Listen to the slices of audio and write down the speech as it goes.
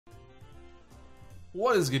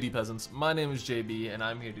What is good, you peasants? My name is JB, and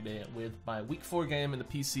I'm here today with my Week 4 game in the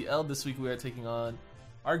PCL. This week we are taking on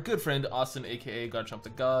our good friend Austin, aka Garchomp The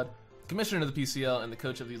God, Commissioner of the PCL and the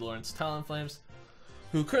coach of the Lawrence Talonflames,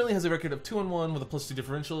 who currently has a record of 2-1 with a +2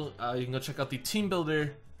 differential. You can go check out the team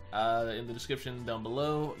builder in the description down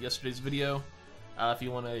below, yesterday's video, if you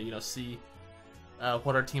want to see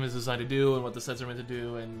what our team is designed to do and what the sets are meant to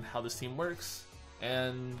do and how this team works,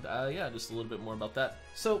 and yeah, just a little bit more about that.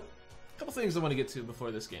 So, couple things I want to get to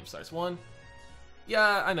before this game starts. One,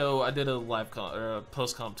 yeah, I know I did a live comp or a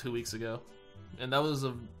post comp 2 weeks ago, and that was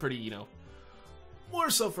a pretty,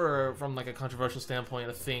 more so from like a controversial standpoint,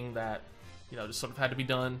 a thing that just sort of had to be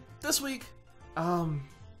done. This week,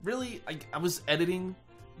 really, I was editing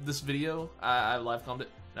this video. I live comped it,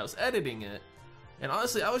 and I was editing it, and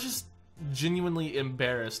honestly, I was just genuinely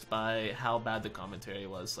embarrassed by how bad the commentary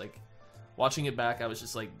was. Like, watching it back, I was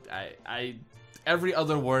just like, every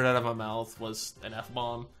other word out of my mouth was an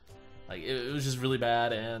F-bomb. Like, it was just really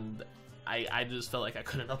bad, and I just felt like I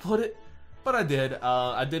couldn't upload it, but I did.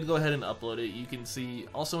 I did go ahead and upload it. You can see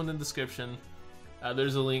also in the description,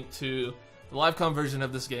 there's a link to the live com version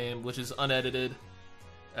of this game, which is unedited,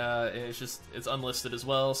 and it's unlisted as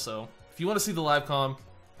well. So if you want to see the live com,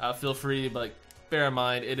 feel free, but bear in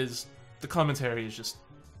mind, the commentary is just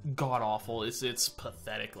god awful. It's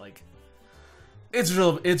pathetic. Like, it's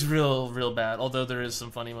real bad, although there is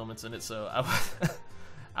some funny moments in it, so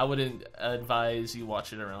I wouldn't advise you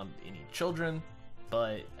watch it around any children,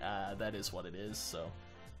 but that is what it is. So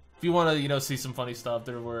if you want to see some funny stuff,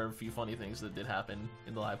 there were a few funny things that did happen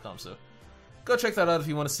in the live com, so go check that out if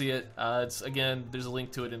you want to see it. Again, there's a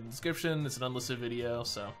link to it in the description. It's an unlisted video,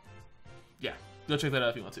 so yeah, go check that out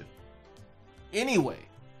if you want to. Anyway,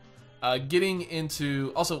 getting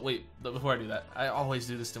into, also wait, before I do that, I always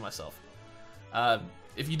do this to myself.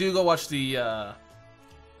 If you do go watch the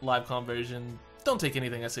live com version, don't take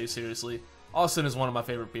anything I say seriously. Austin is one of my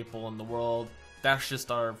favorite people in the world. That's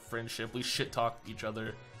just our friendship. We shit talk each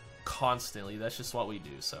other constantly. That's just what we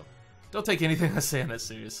do. So don't take anything I say on it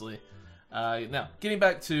seriously. Now, getting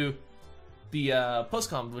back to the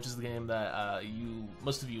post-com, which is the game that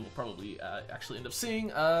most of you will probably actually end up seeing.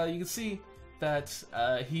 You can see that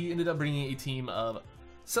he ended up bringing a team of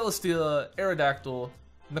Celesteela, Aerodactyl,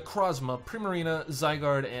 Necrozma, Primarina,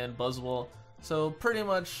 Zygarde, and Buzzwole. So pretty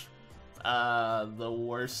much the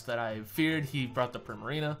worst that I feared. He brought the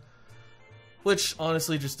Primarina, which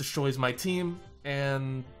honestly just destroys my team.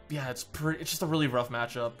 And yeah, it's just a really rough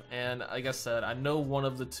matchup. And like I said, I know one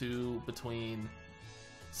of the two between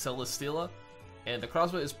Celesteela and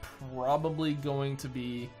Necrozma is probably going to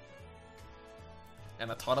be an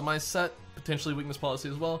Autotomized set, potentially Weakness Policy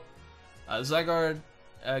as well. Zygarde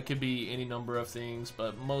could be any number of things,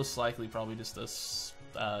 but most likely probably just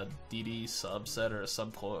a DD subset or a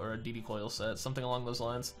subcoil or a DD coil set, something along those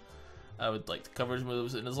lines. I would like the coverage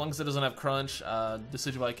moves, and as long as it doesn't have crunch,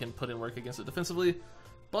 Decidueye can put in work against it defensively.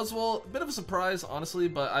 Buzzwole, a bit of a surprise, honestly,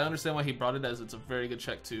 but I understand why he brought it, as it's a very good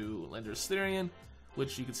check to Landorus Therian,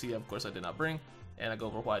 which you can see, of course, I did not bring, and I go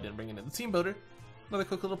over why I didn't bring it in the team builder. Another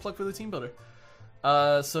quick little plug for the team builder.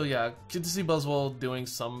 So yeah, good to see Buzzwole doing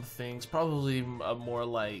some things, probably a more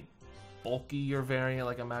like bulkier variant,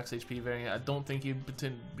 like a max HP variant. I don't think he'd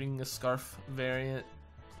bring a Scarf variant,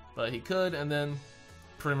 but he could. And then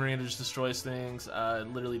Primarina just destroys things,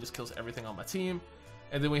 literally just kills everything on my team.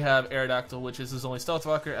 And then we have Aerodactyl, which is his only Stealth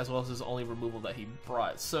Rocker, as well as his only removal that he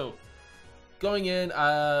brought. So going in,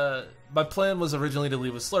 my plan was originally to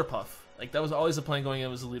leave with Slurpuff. Like, that was always the plan going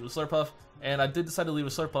in, was to lead with Slurpuff. And I did decide to leave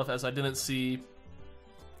with Slurpuff as I didn't see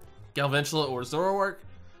Galvantula or Zoroark.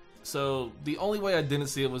 So the only way I didn't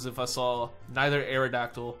see it was if I saw neither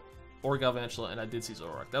Aerodactyl or Galvantula, and I did see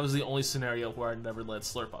Zoroark. That was the only scenario where I never led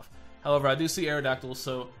Slurpuff. However, I do see Aerodactyl,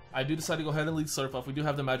 so I do decide to go ahead and lead Slurpuff. We do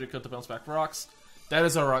have the Magic Coat to bounce back rocks. That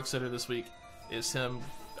is our rock setter this week, is him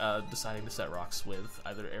deciding to set rocks with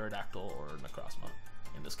either Aerodactyl or Necrozma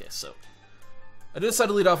in this case. So I decided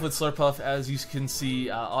to lead off with Slurpuff. As you can see,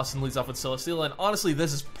 Austin leads off with Celesteela, and honestly,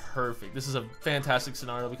 this is perfect. This is a fantastic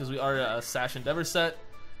scenario because we are a Sash Endeavor set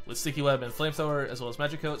with Sticky Web and Flamethrower, as well as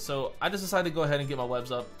Magic Coat. So I just decided to go ahead and get my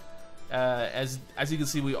webs up. As you can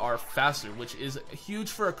see, we are faster, which is huge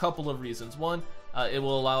for a couple of reasons. One, it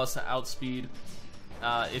will allow us to outspeed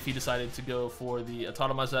if he decided to go for the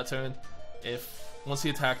Autotomize that turn. Once he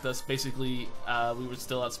attacked us, basically we would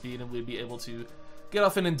still outspeed, and we'd be able to get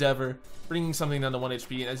off an Endeavor, bringing something down to 1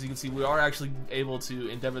 HP, and as you can see, we are actually able to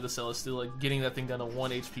Endeavor the Celesteela, getting that thing down to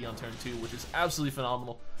 1 HP on turn 2, which is absolutely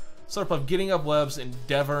phenomenal. Slurpuff getting up webs,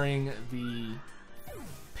 Endeavoring the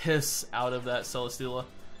piss out of that Celesteela,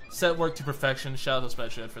 set work to perfection. Shout out to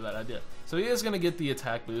Spreadshed for that idea. So he is going to get the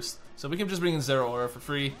attack boost. So we can just bring in Zero Aura for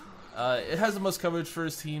free. It has the most coverage for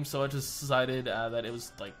his team, so I just decided that it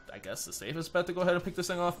was, like, I guess the safest bet to go ahead and pick this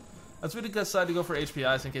thing off. I was really decided to go for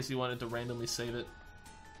HPIs in case you wanted to randomly save it.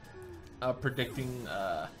 Predicting,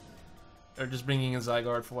 or just bringing in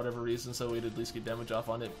Zygarde for whatever reason, so we'd at least get damage off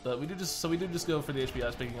on it. But we did just go for the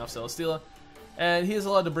HPIs, picking off Celesteela. And he is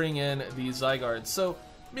allowed to bring in the Zygarde. So,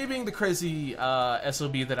 me being the crazy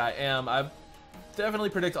SOB that I am, I definitely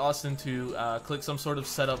predict Austin to click some sort of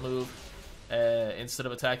setup move instead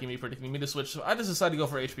of attacking me, predicting me to switch. So I just decided to go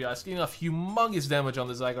for HPI, getting off humongous damage on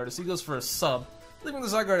the Zygarde. So he goes for a sub, leaving the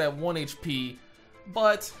Zygarde at 1 HP.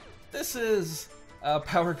 But this is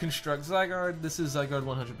Power Construct Zygarde. This is Zygarde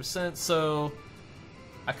 100%. So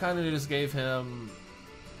I kind of just gave him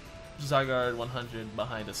Zygarde 100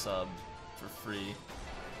 behind a sub for free.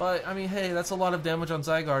 But, I mean, hey, that's a lot of damage on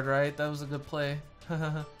Zygarde, right? That was a good play.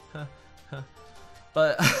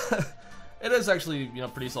 But it is actually, you know,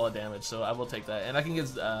 pretty solid damage, so I will take that. And I can get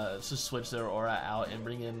just switch Zero Aura out and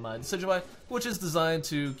bring in my Decidueye, which is designed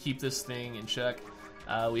to keep this thing in check.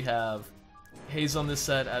 We have Haze on this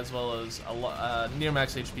set, as well as a near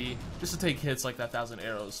max HP, just to take hits like that 1,000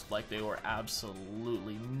 arrows like they were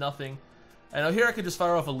absolutely nothing. And now here I could just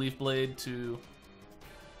fire off a Leaf Blade to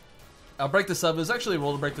break the sub. It was actually a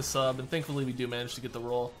roll to break the sub, and thankfully we do manage to get the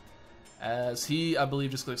roll. As he, I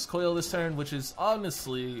believe, just clicks Coil this turn, which is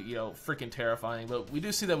honestly, you know, freaking terrifying. But we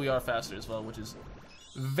do see that we are faster as well, which is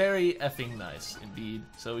very effing nice indeed.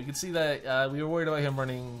 So we can see that we were worried about him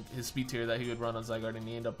running his speed tier that he would run on Zygarde, and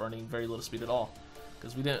he ended up running very little speed at all,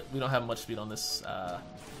 because we don't have much speed on this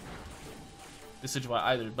Decidueye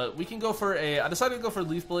either. But we can go for I decided to go for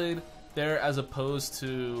Leaf Blade there as opposed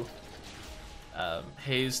to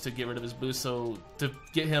Haze to get rid of his boost, so to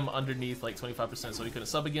get him underneath like 25% so he couldn't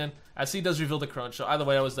sub again, as he does reveal the crunch. So either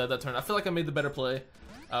way I was dead that turn. I feel like I made the better play,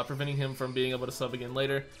 preventing him from being able to sub again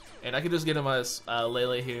later. And I could just get him as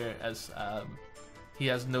Lele here, as he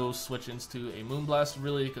has no switch-ins to a Moonblast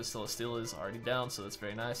really, because Celesteela is already down, so that's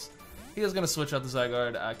very nice. He is going to switch out the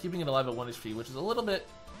Zygarde, keeping it alive at 1 HP, which is a little bit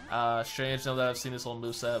strange now that I've seen his whole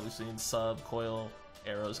moveset. We've seen Sub, Coil,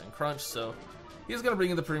 Arrows, and Crunch, so he's going to bring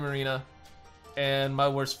in the Primarina. And my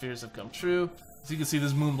worst fears have come true. As you can see,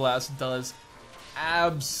 this Moonblast does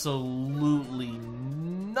absolutely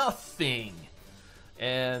nothing.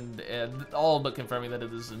 And all but confirming that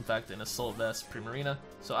it is in fact an Assault Vest Primarina.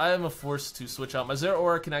 So I am forced to switch out. My Zero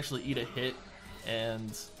Aura can actually eat a hit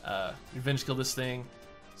and revenge kill this thing.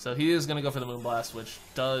 So he is going to go for the Moonblast, which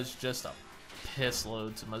does just a piss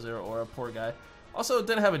load to my Zero Aura. Poor guy. Also, it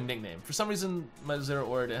didn't have a nickname. For some reason, my Zero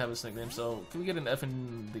Aura didn't have his nickname, so can we get an F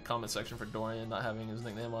in the comment section for Dorian not having his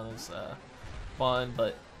nickname on his bond?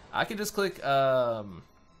 But I could just click, I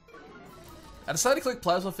decided to click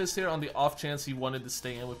Plasma Fist here on the off chance he wanted to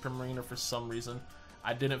stay in with Primarina for some reason.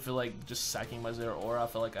 I didn't feel like just sacking my Zero Aura. I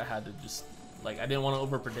felt like I had to just, like, I didn't want to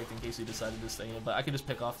over-predict in case he decided to stay in, but I could just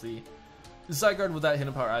pick off the Zygarde with that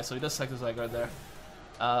Hidden Power Eye, so he does sack the Zygarde there.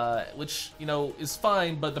 Which, you know, is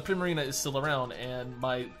fine, but the Primarina is still around, and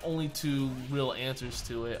my only two real answers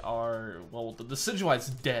to it are, well, the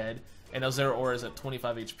Decidueye's dead, and now Zero Aura is at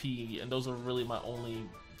 25 HP, and those are really my only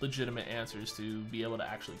legitimate answers to be able to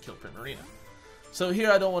actually kill Primarina. So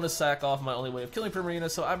here I don't want to sack off my only way of killing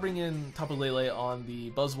Primarina, so I bring in Tapu Lele on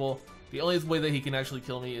the Buzzwole. The only way that he can actually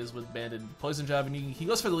kill me is with Banded Poison Jab, and he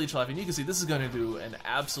goes for the Leech Life, and you can see this is going to do an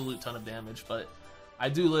absolute ton of damage, but I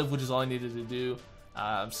do live, which is all I needed to do.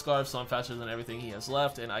 I'm Scarf, so I'm faster than everything he has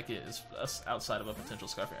left, and I can, outside of a potential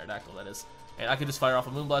Scarf Aerodactyl, that is. And I can just fire off a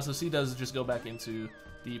Moonblast, so he does just go back into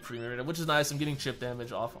the Primarina, which is nice. I'm getting chip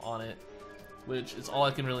damage off on it, which is all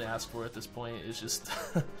I can really ask for at this point. Is just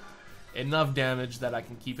enough damage that I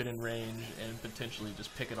can keep it in range and potentially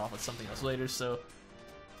just pick it off with something else later. So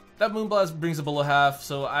that Moonblast brings it below half,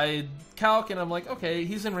 so I calc and I'm like, okay,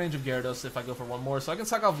 he's in range of Gyarados if I go for one more, so I can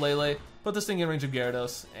sack off Lele, put this thing in range of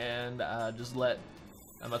Gyarados, and just let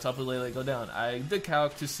my Tapu Lele go down. I did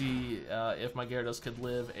calc to see if my Gyarados could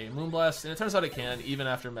live a Moonblast, and it turns out it can, even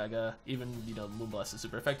after Mega, even, you know, Moonblast is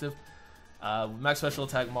super effective. Max Special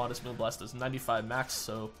Attack, Modest Moonblast does 95 max,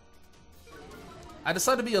 so I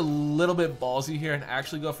decided to be a little bit ballsy here and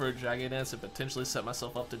actually go for a Dragon Dance and potentially set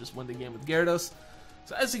myself up to just win the game with Gyarados.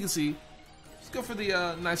 So as you can see, let's go for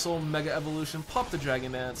the nice old Mega Evolution, pop the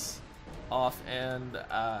Dragon Dance off, and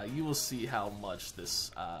you will see how much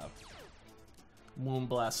this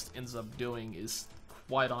Moonblast ends up doing is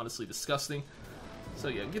quite honestly disgusting. So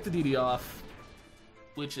yeah, get the DD off,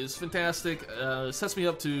 which is fantastic. Sets me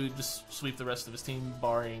up to just sweep the rest of his team,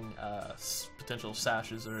 barring potential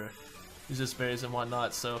sashes or resist berries and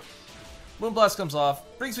whatnot. So Moonblast comes off,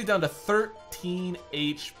 brings me down to 13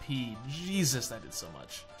 HP. Jesus, that did so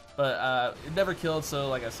much. But it never killed, so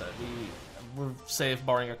like I said, we're safe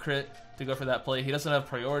barring a crit to go for that play. He doesn't have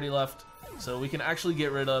priority left, so we can actually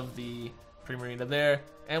get rid of the Primarina there.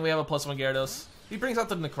 And we have a +1 Gyarados. He brings out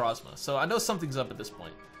the Necrozma, so I know something's up at this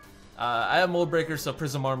point. I have Mold Breaker, so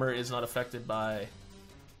Prism Armor is not affected by,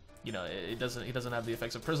 you know, he doesn't have the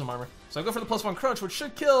effects of Prism Armor. So I go for the +1 Crunch, which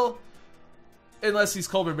should kill, unless he's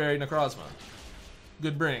Colbur Berry Necrozma.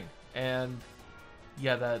 Good bring. And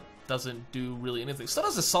yeah, that doesn't do really anything. Still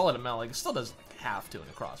does a solid amount, like it still does like half to a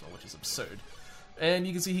Necrozma, which is absurd. And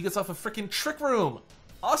you can see he gets off a freaking Trick Room.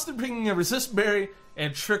 Austin bringing a Resist Berry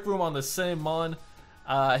and Trick Room on the same Mon.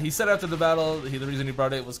 He said after the battle, the reason he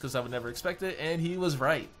brought it was because I would never expect it, and he was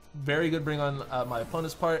right. Very good bring on my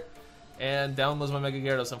opponent's part, and down was my Mega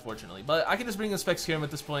Gyarados, unfortunately. But I can just bring in Specs Kyurem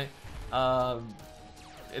at this point.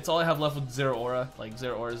 It's all I have left with Zero Aura. Like,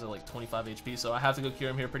 Zero Aura is at like 25 HP, so I have to go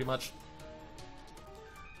Kyurem here pretty much.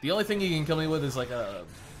 The only thing he can kill me with is like a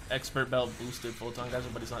Expert Belt boosted Photon Geyser,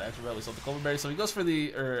 but he's not Expert Belt, we still have the Colbur Berry, so he goes for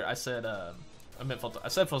the, I said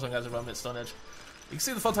Photon Geyser, but I meant Stone Edge. You can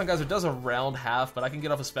see the Photon Geyser does around half, but I can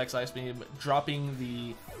get off a Specs Ice Beam, dropping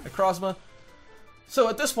the Necrozma. So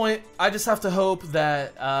at this point, I just have to hope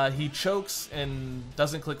that he chokes and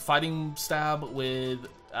doesn't click Fighting Stab with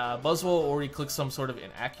Buzzwole, or he clicks some sort of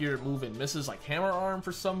inaccurate move and misses, like Hammer Arm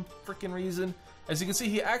for some freaking reason. As you can see,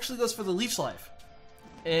 he actually goes for the Leech Life.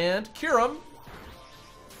 And Kyurem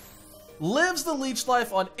lives the Leech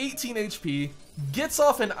Life on 18 HP, gets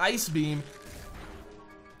off an Ice Beam,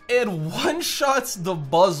 and one-shots the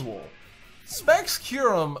Buzzwole. Specs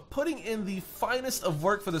Kyurem putting in the finest of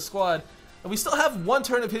work for the squad, and we still have one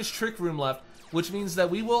turn of his Trick Room left, which means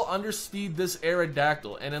that we will underspeed this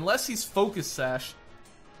Aerodactyl, and unless he's Focus Sash,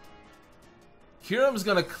 Kyurem's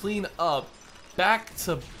gonna clean up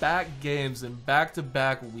back-to-back games and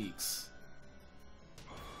back-to-back weeks.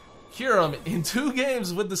 Kyurem, in 2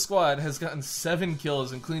 games with the squad, has gotten 7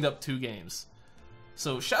 kills and cleaned up 2 games.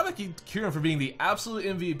 So shout out to Kyurem for being the absolute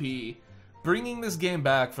MVP, bringing this game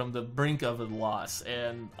back from the brink of a loss.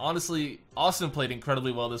 And honestly, Austin played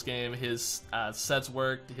incredibly well this game. His sets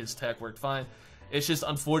worked, his tech worked fine. It's just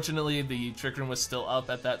unfortunately the Trick Room was still up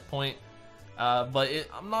at that point. But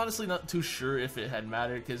I'm honestly not too sure if it had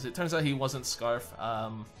mattered, because it turns out he wasn't Scarf.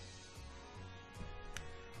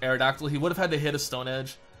 Aerodactyl, he would have had to hit a Stone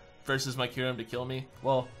Edge versus my Kyurem to kill me.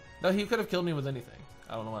 Well, no, he could have killed me with anything.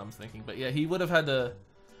 I don't know what I'm thinking, but yeah, he would have had to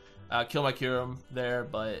kill my Kyurem there,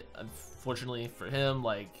 but unfortunately for him,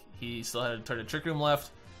 like, he still had a turn of Trick Room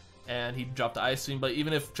left, and he dropped the Ice Beam, but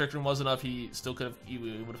even if Trick Room wasn't up, he still could have, he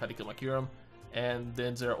would have had to kill my Kyurem, and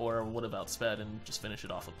then Zero Aura would have outsped and just finished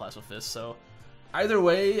it off with Plasma Fist. So either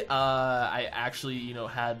way, I actually, you know,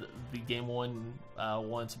 had the game one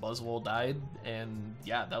once Buzzwole died, and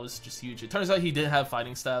yeah, that was just huge. It turns out he did have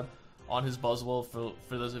Fighting Stab on his Buzzwole.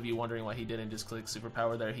 For those of you wondering why he didn't just click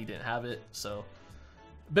Superpower there, he didn't have it. So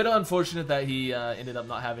a bit unfortunate that he ended up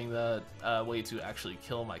not having the way to actually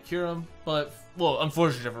kill my Kyurem, but, well,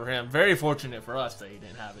 unfortunate for him, very fortunate for us that he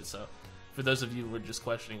didn't have it. So for those of you who were just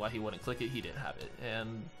questioning why he wouldn't click it, he didn't have it.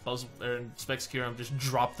 And Specs Kyurem just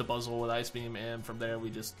dropped the Buzzwole with Ice Beam, and from there we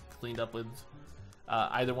just cleaned up with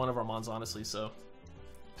either one of our Mons, honestly. So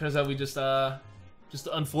turns out we just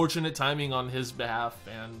unfortunate timing on his behalf,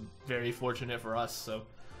 and very fortunate for us. So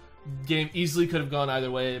game easily could have gone either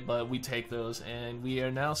way, but we take those, and we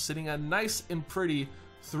are now sitting at nice and pretty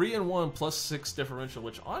 3-1 +6 differential,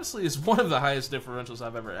 which honestly is one of the highest differentials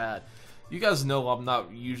I've ever had. You guys know I'm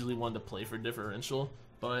not usually one to play for differential,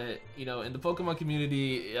 but, you know, in the Pokemon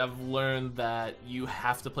community, I've learned that you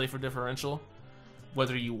have to play for differential,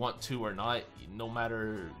 whether you want to or not, no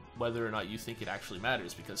matter whether or not you think it actually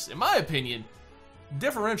matters, because in my opinion,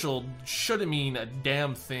 differential shouldn't mean a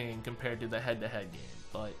damn thing compared to the head-to-head game.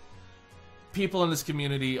 But people in this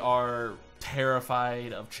community are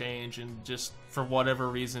terrified of change, and just for whatever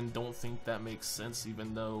reason don't think that makes sense,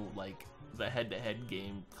 even though, like, the head-to-head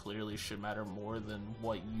game clearly should matter more than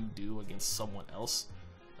what you do against someone else.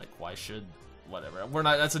 Like, why should, whatever, we're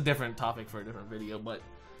not, that's a different topic for a different video. But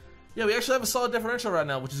yeah, we actually have a solid differential right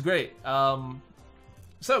now, which is great.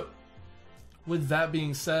 So with that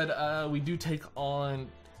being said, we do take on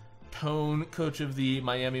Tone, coach of the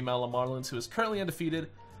Miami Marlins, who is currently undefeated.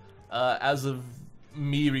 As of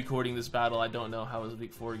me recording this battle, I don't know how his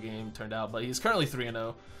Week 4 game turned out, but he's currently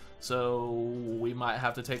 3-0. So we might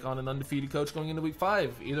have to take on an undefeated coach going into Week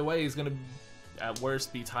 5. Either way, he's going to, at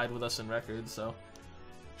worst, be tied with us in records. So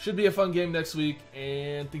should be a fun game next week.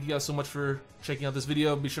 And thank you guys so much for checking out this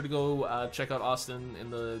video. Be sure to go check out Austin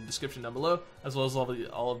in the description down below, as well as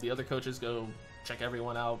all of the other coaches. Go check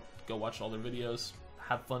everyone out. go watch all their videos.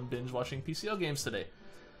 Have fun binge watching PCL games today.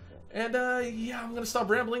 And yeah, I'm gonna stop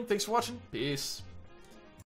rambling. Thanks for watching. Peace.